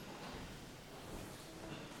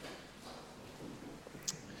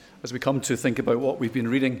As we come to think about what we've been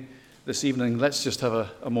reading this evening, let's just have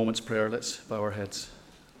a moment's prayer. Let's bow our heads.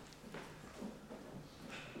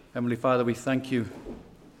 Heavenly Father, we thank you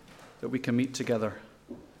that we can meet together.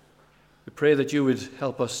 We pray that you would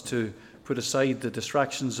help us to put aside the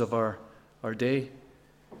distractions of our day,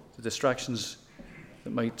 the distractions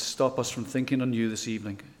that might stop us from thinking on you this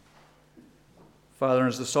evening. Father,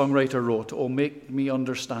 as the songwriter wrote, "Oh, make me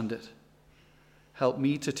understand it. Help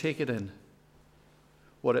me to take it in,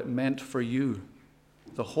 what it meant for you,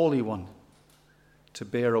 the Holy One, to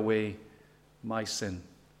bear away my sin."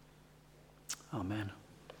 Amen.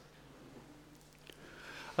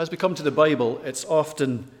 As we come to the Bible, it's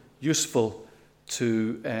often useful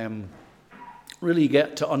to really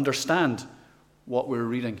get to understand what we're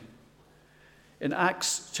reading. In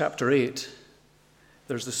Acts chapter 8,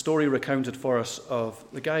 there's the story recounted for us of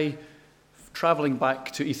the guy traveling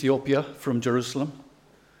back to Ethiopia from Jerusalem.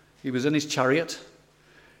 He was in his chariot.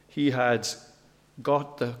 He had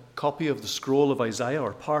got the copy of the scroll of Isaiah,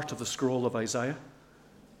 or part of the scroll of Isaiah,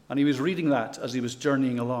 and he was reading that as he was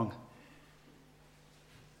journeying along.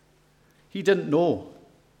 He didn't know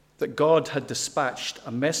that God had dispatched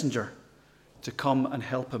a messenger to come and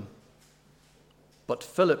help him. But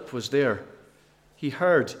Philip was there. He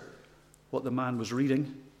heard what the man was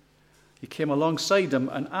reading. He came alongside him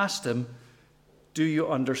and asked him, "Do you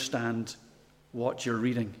understand what you're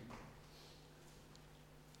reading?"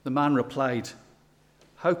 The man replied,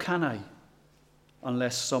 "How can I,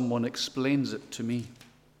 unless someone explains it to me?"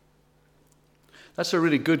 That's a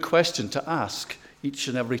really good question to ask each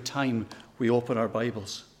and every time we open our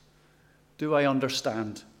Bibles. Do I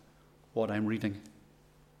understand what I'm reading?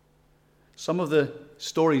 Some of the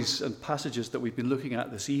stories and passages that we've been looking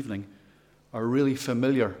at this evening are really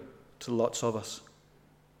familiar to lots of us.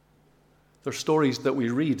 They're stories that we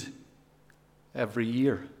read every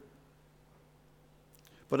year.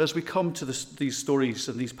 But as we come to these stories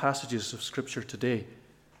and these passages of Scripture today,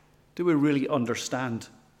 do we really understand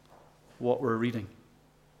what we're reading?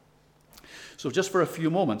 So just for a few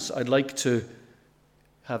moments, I'd like to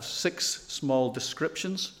have 6 small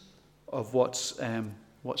descriptions of what's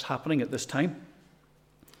happening at this time,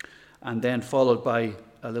 and then followed by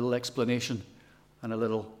a little explanation and a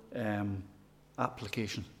little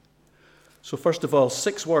application. So first of all,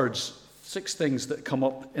 6 words, 6 things that come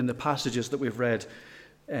up in the passages that we've read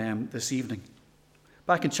this evening.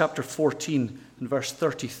 Back in chapter 14 and verse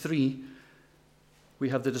 33, we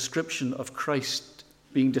have the description of Christ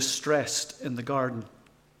being distressed in the garden.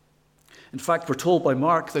 In fact, we're told by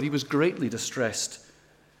Mark that he was greatly distressed,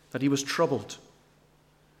 that he was troubled.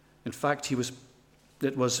 In fact,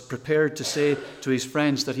 it was prepared to say to his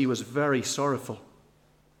friends that he was very sorrowful,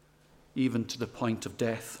 even to the point of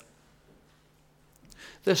death.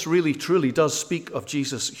 This really, truly does speak of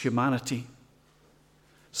Jesus' humanity.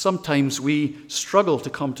 Sometimes we struggle to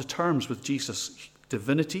come to terms with Jesus'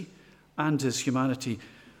 divinity and his humanity.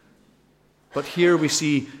 But here we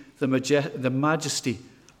see the majesty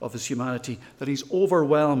of his humanity, that he's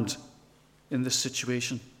overwhelmed in this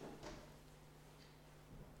situation.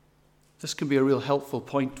 This can be a real helpful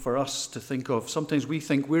point for us to think of. Sometimes we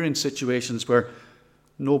think we're in situations where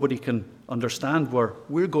nobody can understand what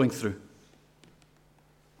we're going through.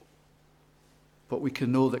 But we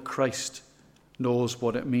can know that Christ knows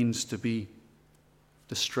what it means to be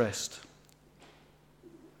distressed,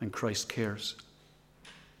 and Christ cares.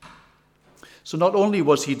 So not only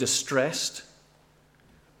was he distressed,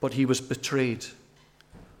 but he was betrayed.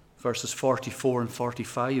 Verses 44 and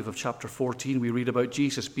 45 of chapter 14, we read about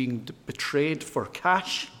Jesus being betrayed for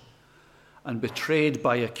cash and betrayed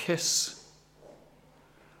by a kiss,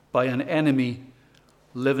 by an enemy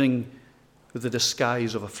living with the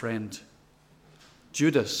disguise of a friend.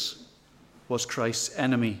 Judas was Christ's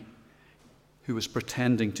enemy who was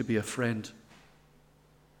pretending to be a friend.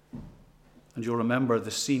 And you'll remember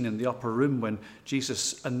the scene in the upper room when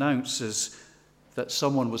Jesus announces that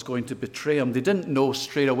someone was going to betray him. They didn't know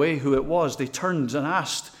straight away who it was. They turned and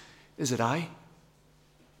asked, "Is it I?"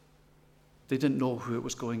 They didn't know who it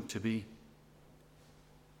was going to be.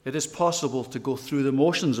 It is possible to go through the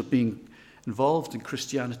motions of being involved in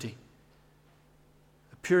Christianity,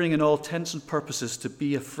 appearing in all intents and purposes to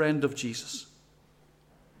be a friend of Jesus,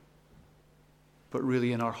 but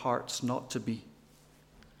really in our hearts not to be.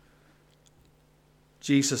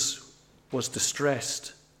 Jesus was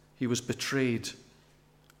distressed. He was betrayed.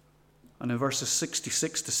 And in verses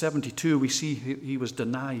 66 to 72, we see he was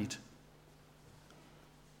denied.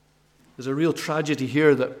 There's a real tragedy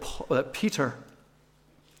here that Peter,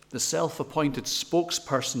 the self-appointed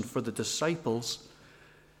spokesperson for the disciples,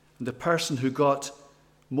 and the person who got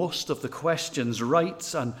most of the questions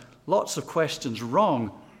right and lots of questions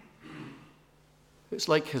wrong, It's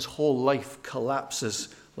like his whole life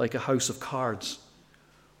collapses like a house of cards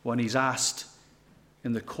when he's asked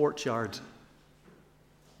in the courtyard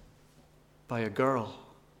by a girl,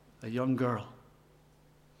 a young girl,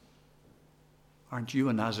 "Aren't you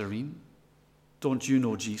a Nazarene? Don't you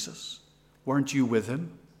know Jesus? Weren't you with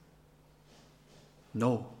him?"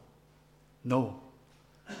 "No, no,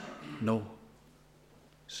 no,"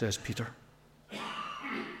 says Peter.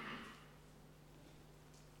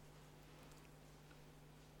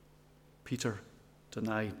 Peter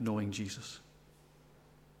denied knowing Jesus.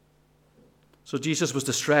 So Jesus was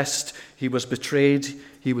distressed, he was betrayed,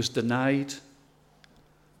 he was denied,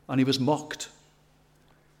 and he was mocked.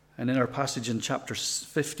 And in our passage in chapter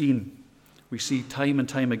 15, we see time and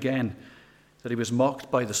time again that he was mocked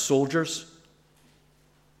by the soldiers.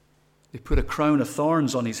 They put a crown of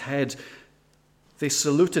thorns on his head. They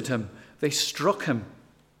saluted him. They struck him.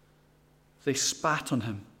 They spat on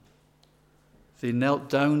him. They knelt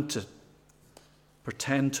down to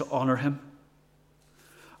pretend to honor him.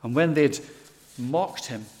 And when they'd mocked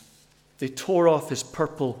him, they tore off his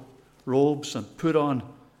purple robes and put his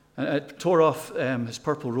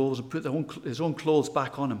own clothes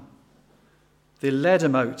back on him. They led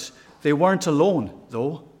him out. They weren't alone,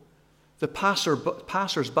 though. The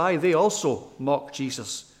passers-by, they also mocked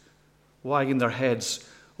Jesus, wagging their heads.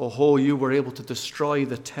 "Oh, you were able to destroy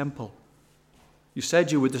the temple. You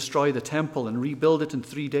said you would destroy the temple and rebuild it in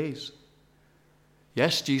 3 days.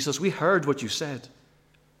 Yes, Jesus, we heard what you said."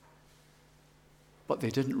 But they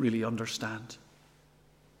didn't really understand.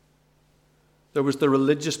 There was the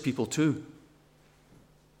religious people too.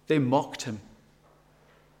 They mocked him.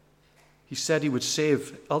 He said he would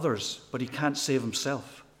save others, but he can't save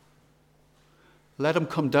himself. Let him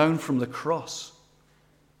come down from the cross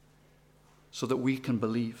so that we can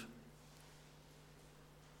believe.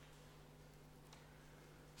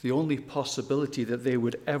 The only possibility that they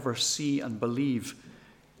would ever see and believe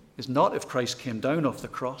is not if Christ came down off the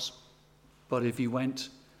cross, but if he went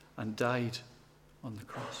and died on the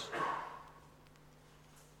cross.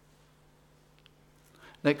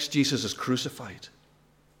 Next, Jesus is crucified.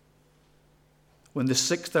 When the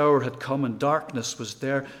 6th hour had come and darkness was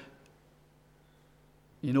there,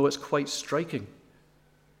 it's quite striking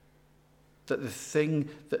that the thing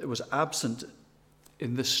that was absent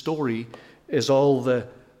in this story is all the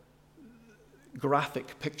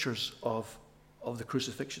graphic pictures of the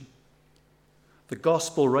crucifixion. The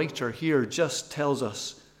gospel writer here just tells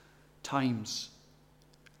us times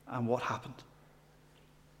and what happened.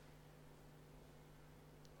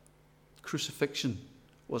 Crucifixion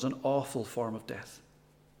was an awful form of death.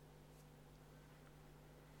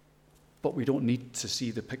 But we don't need to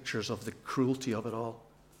see the pictures of the cruelty of it all.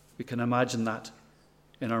 We can imagine that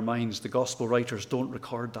in our minds. The gospel writers don't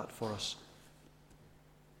record that for us.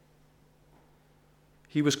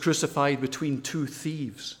 He was crucified between 2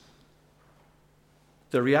 thieves.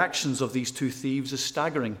 The reactions of these 2 thieves is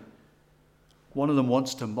staggering. One of them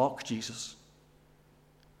wants to mock Jesus.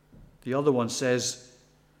 The other one says,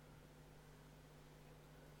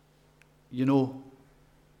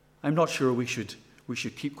 I'm not sure we should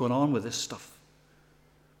keep going on with this stuff.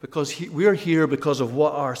 Because we're here because of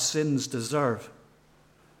what our sins deserve.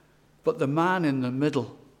 But the man in the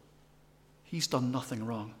middle, he's done nothing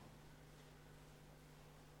wrong.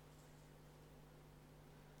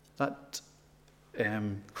 That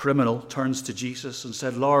criminal turns to Jesus and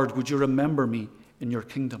said, "Lord, would you remember me in your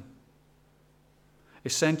kingdom?"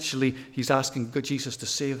 Essentially, he's asking Jesus to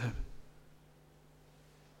save him.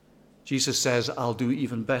 Jesus says, "I'll do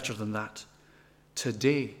even better than that.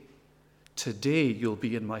 Today you'll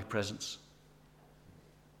be in my presence."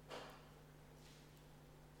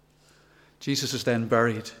 Jesus is then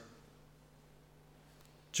buried.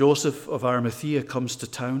 Joseph of Arimathea comes to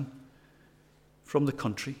town from the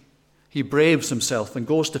country. He braves himself and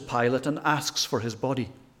goes to Pilate and asks for his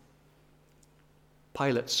body.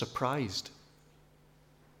 Pilate's surprised.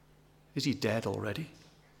 Is he dead already?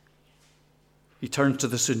 He turns to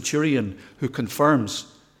the centurion, who confirms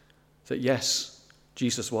that yes,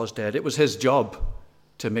 Jesus was dead. It was his job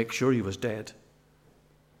to make sure he was dead.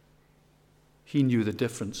 He knew the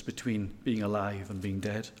difference between being alive and being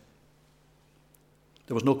dead.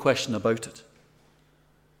 There was no question about it.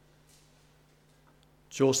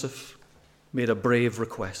 Joseph made a brave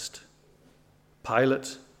request.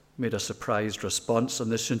 Pilate made a surprised response,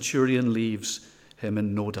 and the centurion leaves him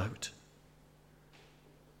in no doubt.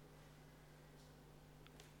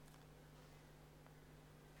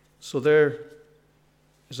 So there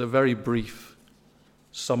is a very brief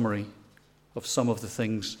summary of some of the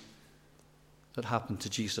things that happened to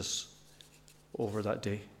Jesus over that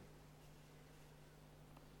day.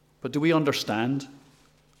 But do we understand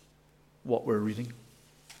what we're reading.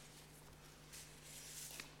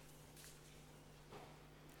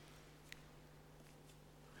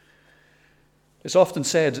 It's often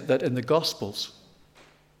said that in the Gospels,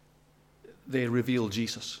 they reveal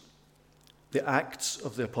Jesus. The Acts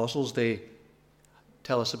of the Apostles, they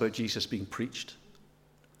tell us about Jesus being preached.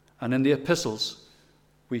 And in the epistles,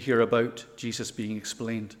 we hear about Jesus being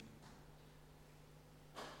explained.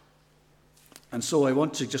 And so I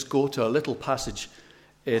want to just go to a little passage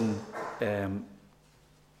in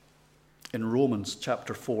Romans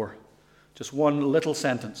chapter 4. Just one little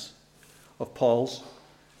sentence of Paul's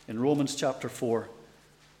in Romans chapter 4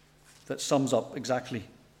 that sums up exactly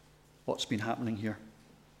what's been happening here.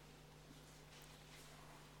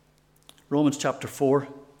 Romans chapter 4,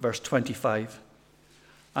 verse 25.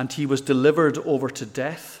 And he was delivered over to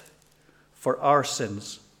death for our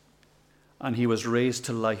sins, and he was raised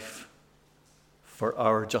to life for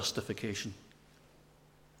our justification.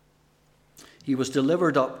 He was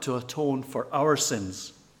delivered up to atone for our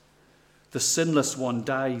sins. The sinless one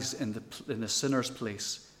dies in the sinner's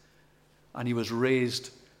place, and he was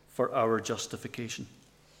raised for our justification.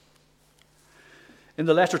 In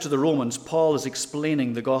the letter to the Romans, Paul is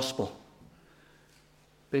explaining the gospel.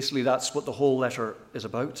 Basically, that's what the whole letter is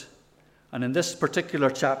about. And in this particular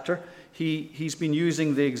chapter, he's been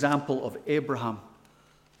using the example of Abraham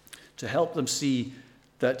to help them see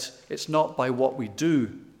that it's not by what we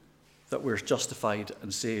do that we're justified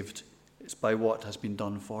and saved. It's by what has been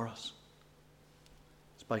done for us.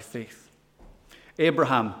 It's by faith.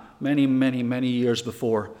 Abraham, many, many, many years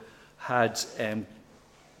before, had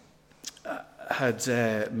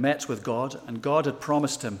met with God, and God had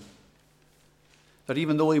promised him that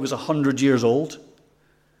even though he was 100 years old,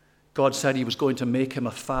 God said he was going to make him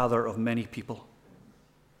a father of many people.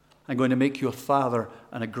 I'm going to make you a father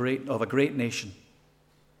of a great nation.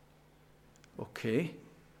 Okay.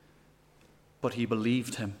 But he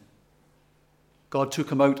believed him. God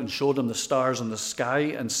took him out and showed him the stars in the sky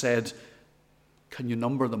and said, can you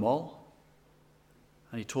number them all?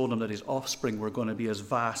 And he told him that his offspring were going to be as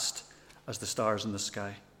vast as the stars in the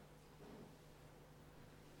sky.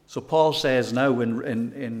 So Paul says now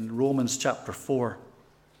in Romans chapter 4,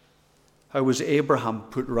 how was Abraham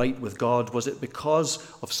put right with God? Was it because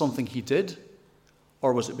of something he did,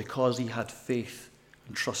 or was it because he had faith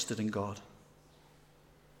and trusted in God?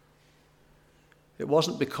 It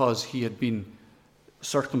wasn't because he had been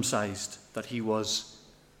circumcised that he was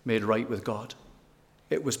made right with God.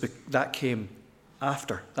 It was that came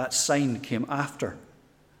after. That sign came after.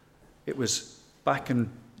 It was back in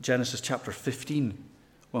Genesis chapter 15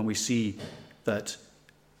 when we see that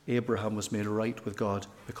Abraham was made right with God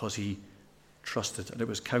because he trusted, and it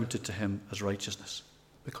was counted to him as righteousness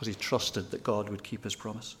because he trusted that God would keep his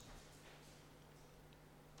promise.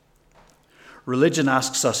 Religion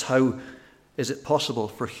asks us, how is it possible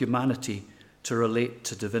for humanity to relate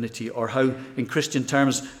to divinity? Or how, in Christian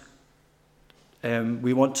terms,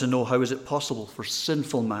 we want to know, how is it possible for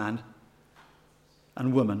sinful man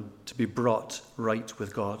and woman to be brought right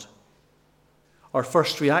with God? Our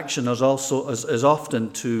first reaction is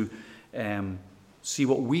often to see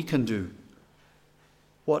what we can do.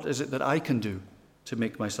 What is it that I can do to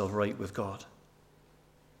make myself right with God?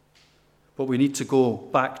 But we need to go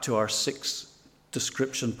back to our 6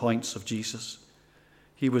 description points of Jesus.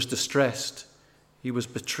 He was distressed. He was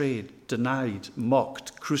betrayed, denied,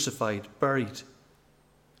 mocked, crucified, buried.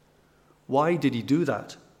 Why did he do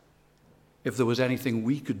that if there was anything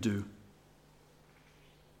we could do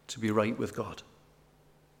to be right with God?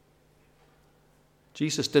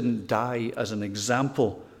 Jesus didn't die as an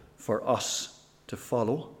example for us to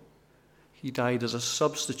follow. He died as a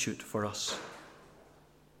substitute for us.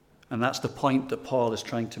 And that's the point that Paul is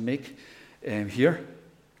trying to make here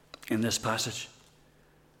in this passage.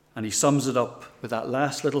 And he sums it up with that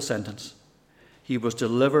last little sentence. He was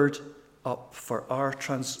delivered up for our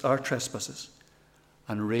trespasses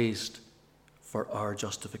and raised for our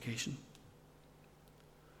justification.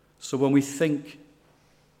 So when we think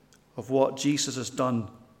of what Jesus has done,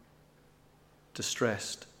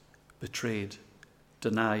 distressed, betrayed,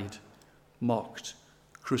 denied, mocked,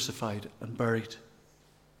 crucified, and buried,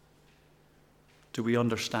 do we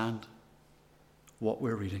understand what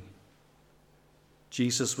we're reading?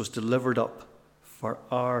 Jesus was delivered up for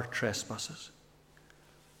our trespasses.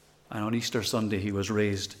 And on Easter Sunday, he was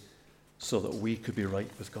raised so that we could be right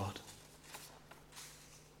with God.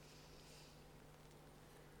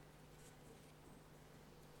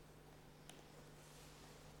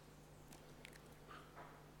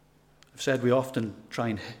 I've said we often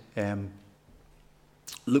try and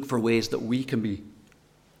look for ways that we can be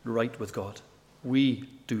right with God. We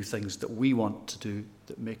do things that we want to do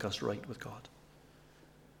that make us right with God.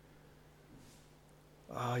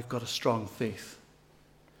 I've got a strong faith.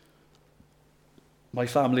 My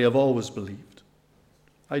family have always believed.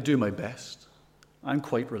 I do my best. I'm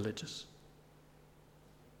quite religious.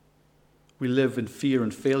 We live in fear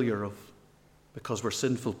and failure because we're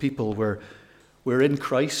sinful people. We're in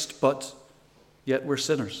Christ, but yet we're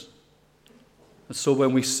sinners. And so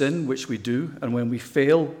when we sin, which we do, and when we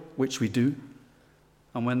fail, which we do,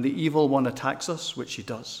 and when the evil one attacks us, which he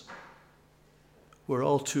does, we're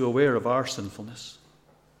all too aware of our sinfulness.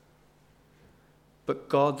 But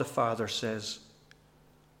God the Father says,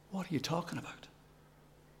 what are you talking about?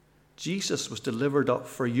 Jesus was delivered up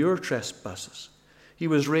for your trespasses. He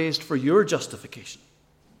was raised for your justification.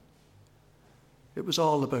 It was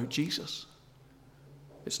all about Jesus.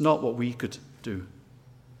 It's not what we could do.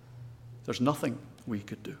 There's nothing we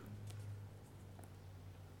could do.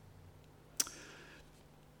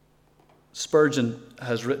 Spurgeon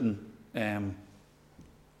has written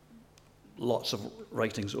lots of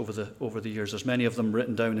writings over the years. There's many of them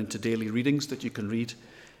written down into daily readings that you can read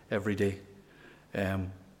every day.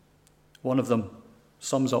 One of them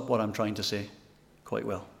sums up what I'm trying to say quite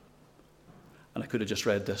well. And I could have just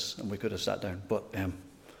read this and we could have sat down, but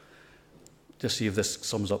just see if this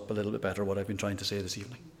sums up a little bit better what I've been trying to say this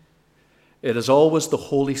evening. It is always the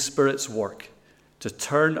Holy Spirit's work to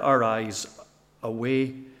turn our eyes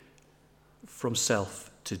away from self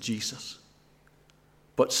to Jesus.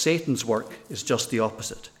 But Satan's work is just the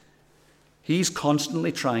opposite. He's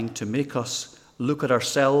constantly trying to make us look at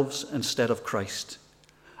ourselves instead of Christ.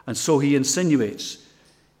 And so he insinuates,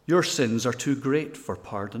 your sins are too great for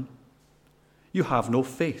pardon. You have no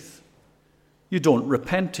faith. You don't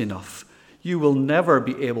repent enough. You will never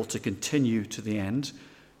be able to continue to the end.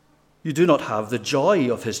 You do not have the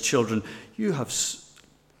joy of his children. You have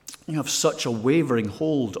such a wavering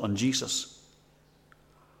hold on Jesus.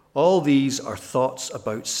 All these are thoughts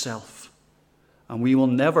about self, and we will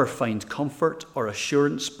never find comfort or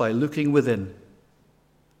assurance by looking within.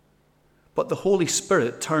 But the Holy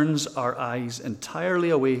Spirit turns our eyes entirely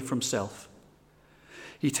away from self.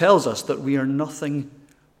 He tells us that we are nothing,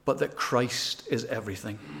 but that Christ is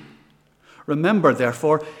everything. Remember,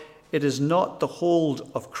 therefore, it is not the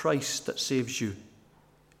hold of Christ that saves you.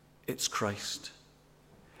 It's Christ.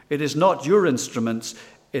 It is not your instruments.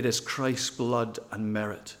 It is Christ's blood and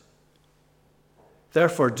merit.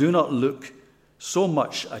 Therefore, do not look so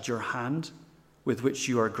much at your hand with which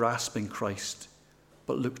you are grasping Christ,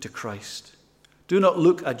 but look to Christ. Do not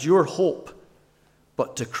look at your hope,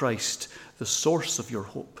 but to Christ, the source of your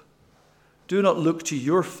hope. Do not look to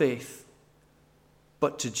your faith,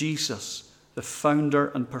 but to Jesus, the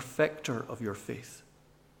founder and perfecter of your faith.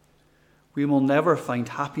 We will never find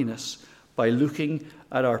happiness by looking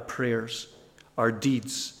at our prayers, our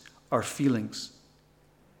deeds, our feelings.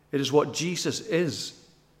 It is what Jesus is,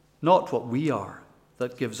 not what we are,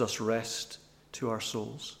 that gives us rest to our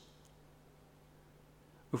souls.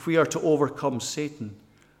 If we are to overcome Satan,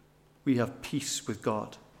 we have peace with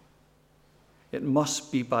God. It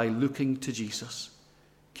must be by looking to Jesus,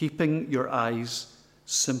 keeping your eyes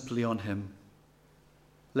simply on him.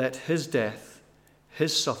 Let his death,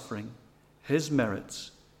 his suffering, his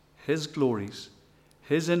merits, his glories,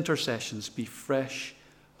 his intercessions be fresh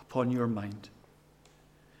upon your mind.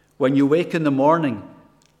 When you wake in the morning,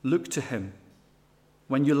 look to him.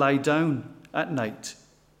 When you lie down at night,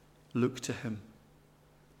 look to him.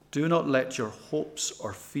 Do not let your hopes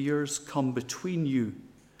or fears come between you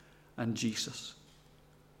and Jesus.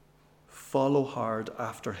 Follow hard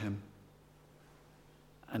after him,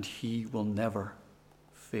 and he will never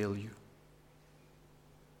fail you.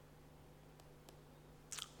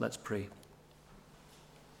 Let's pray.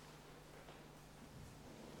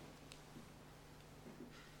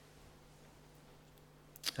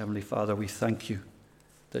 Heavenly Father, we thank you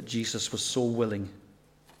that Jesus was so willing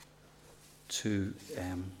to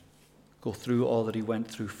go through all that he went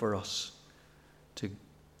through for us, to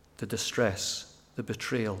the distress, the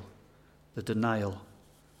betrayal, the denial,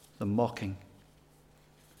 the mocking,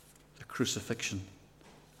 the crucifixion,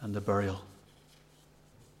 and the burial.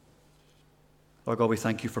 Lord God, we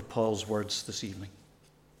thank you for Paul's words this evening,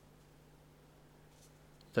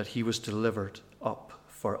 that he was delivered up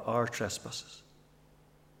for our trespasses.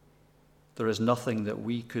 There is nothing that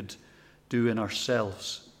we could do in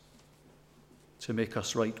ourselves to make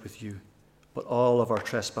us right with you, but all of our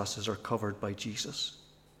trespasses are covered by Jesus.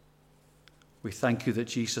 We thank you that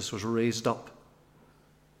Jesus was raised up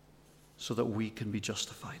so that we can be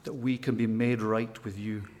justified, that we can be made right with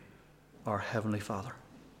you, our Heavenly Father.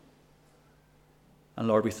 And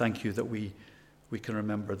Lord, we thank you that we can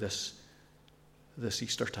remember this this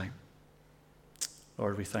Easter time.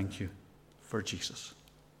 Lord, we thank you for Jesus.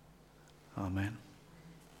 Amen.